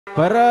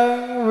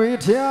Bareng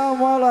Widya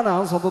Maulana,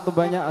 satu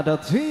tebanya ada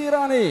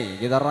Tirani.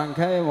 Kita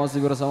rangkai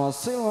masih bersama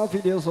Silma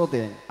Video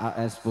Shooting,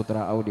 AS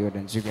Putra Audio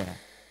dan juga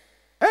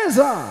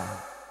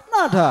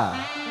EZANADA.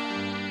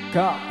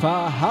 Gak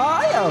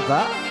bahaya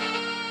tak?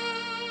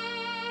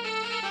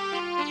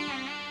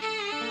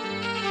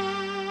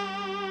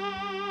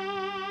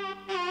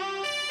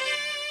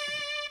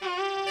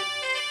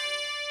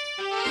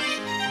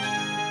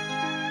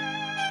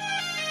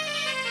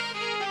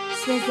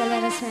 Spesial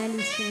resmi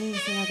di sini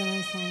sama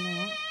teman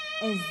saya,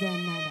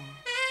 EZANADA.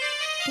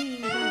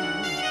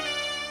 TIRANI.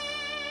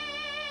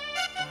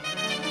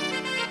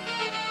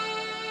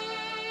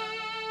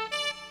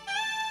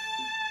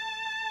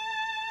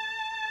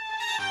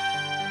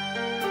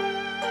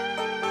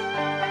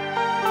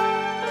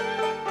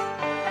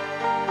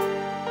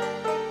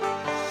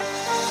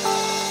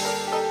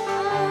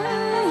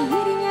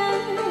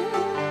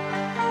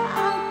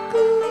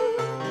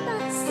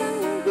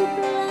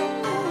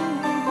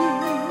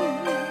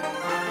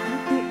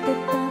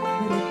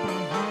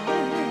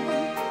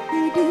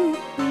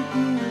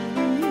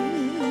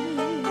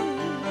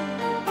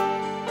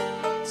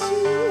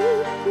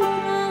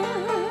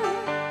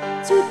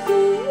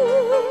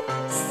 Cukup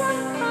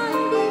sampai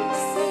di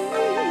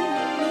sini,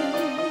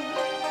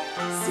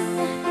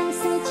 silahkan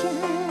saja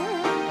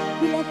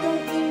bila kau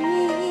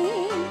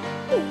ingin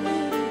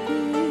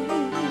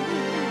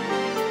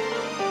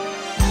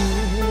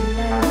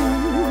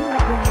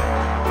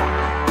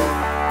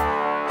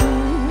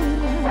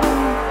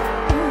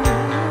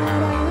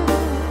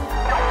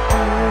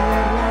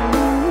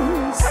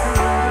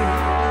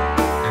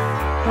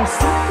kau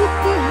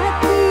sakiti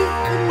hati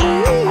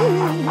ini.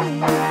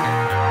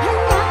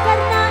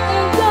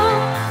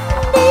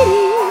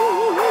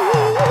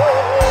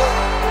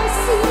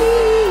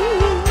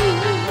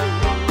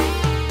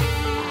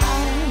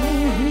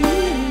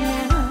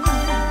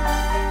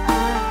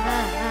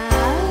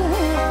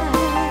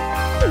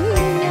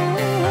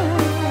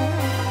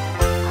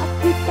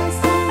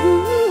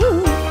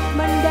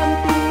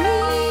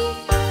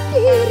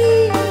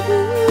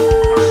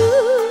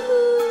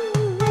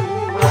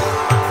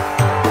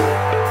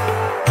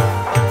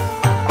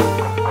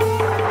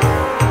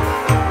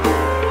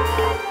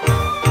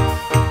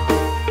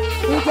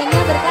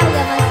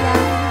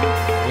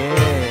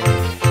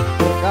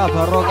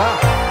 Barokah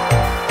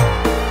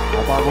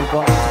apapun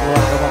pun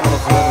keluarga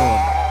Troso.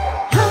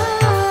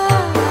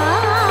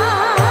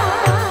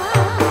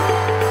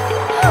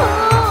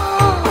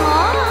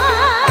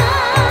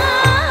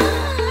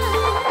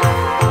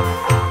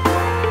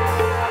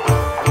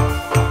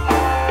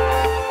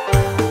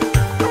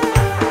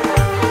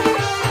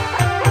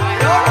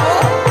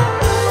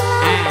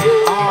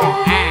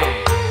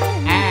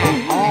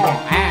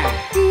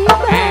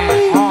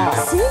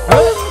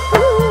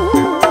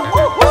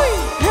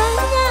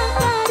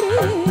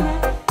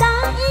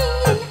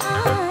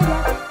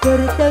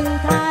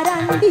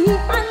 Pertengkaran di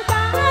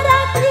antara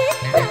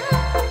kita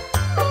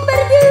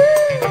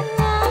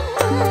berdua.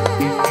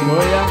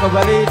 Goyang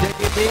kembali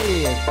JKT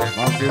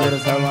masih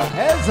bersama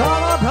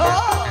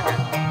EZANADA.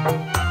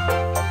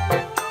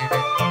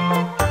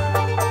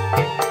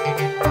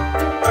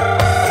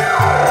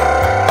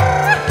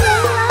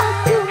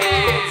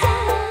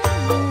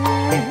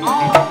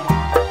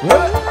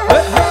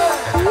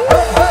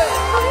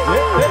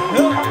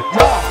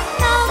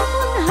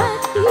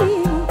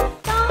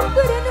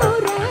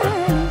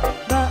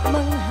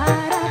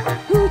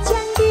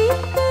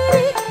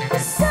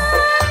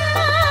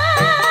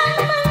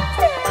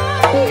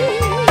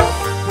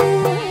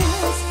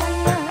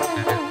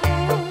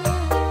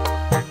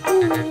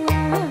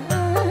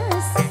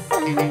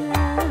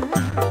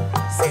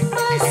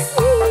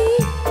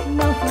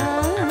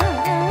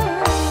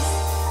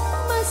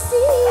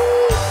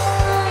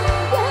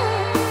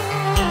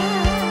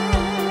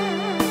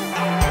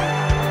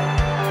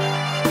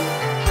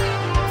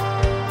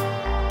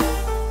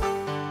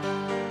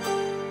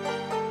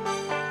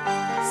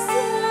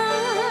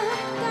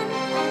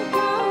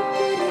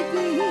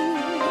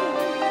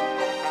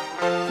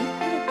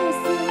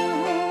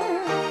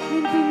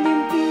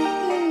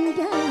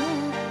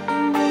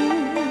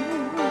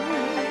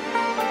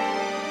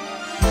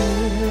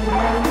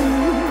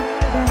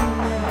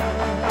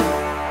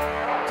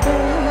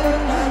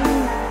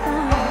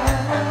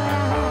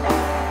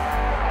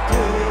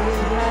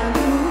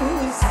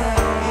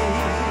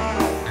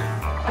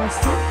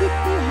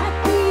 Sakiti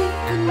hati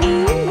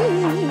ini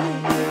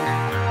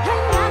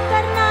hanya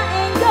karena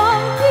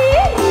engkau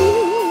diri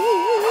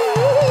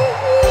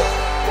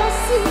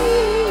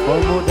kasih.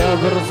 Pemuda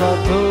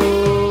bersatu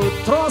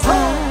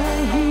Troso.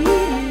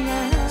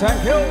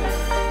 Thank you.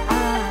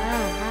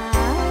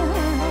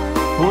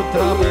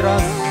 Putra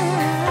Miras.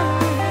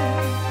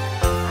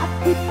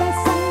 Aku tak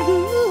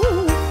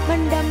sanggup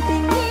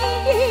mendampingi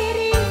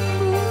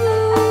dirimu.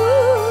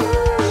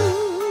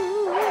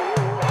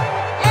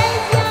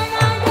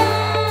 EZANADA.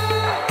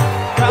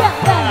 Gak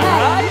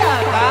bahaya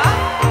tak?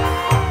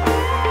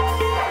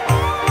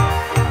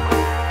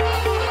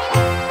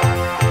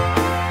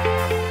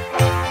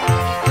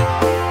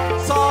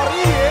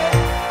 Sorry ya.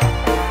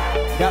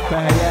 Gak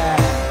bahaya.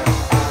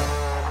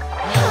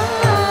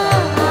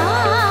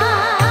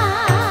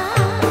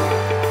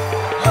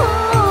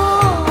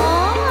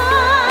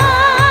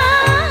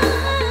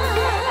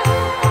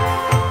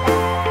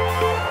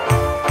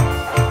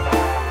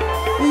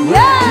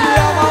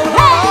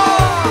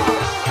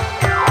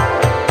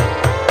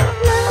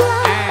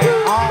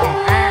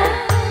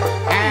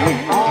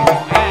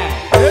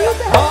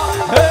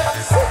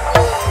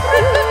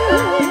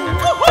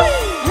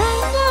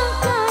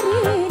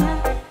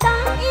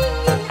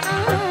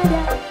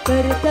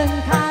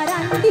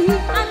 Pertengkaran di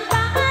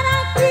antara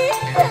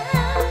kita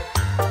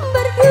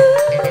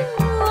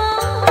berdua.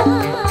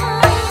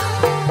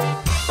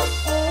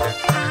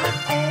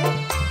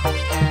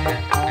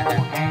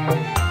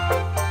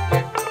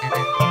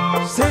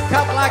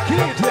 Sikat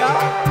lagi dia.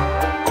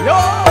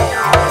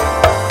 Yo.